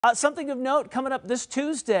Something of note coming up this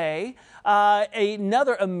Tuesday,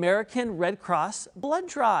 another American Red Cross blood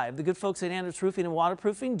drive. The good folks at Anders Roofing and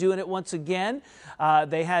Waterproofing doing it once again.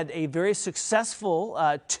 They had a very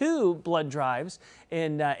successful 2 blood drives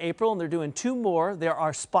in April, and they're doing 2 more. There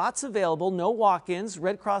are spots available, no walk-ins,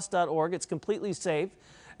 redcross.org. It's completely safe.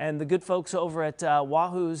 And the good folks over at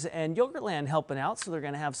Wahoo's and Yogurtland helping out, so they're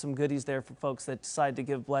going to have some goodies there for folks that decide to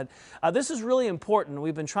give blood. This is really important.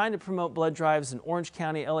 We've been trying to promote blood drives in Orange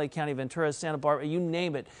County, LA County, Ventura, Santa Barbara, you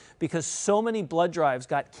name it, because so many blood drives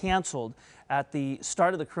got canceled at the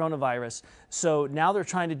start of the coronavirus. So now they're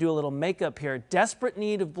trying to do a little makeup here. Desperate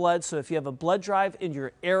need of blood, so if you have a blood drive in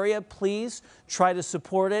your area, please try to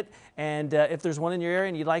support it. And if there's one in your area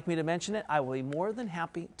and you'd like me to mention it, I will be more than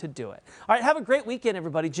happy to do it. All right, have a great weekend,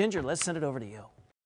 everybody. Ginger, let's send it over to you.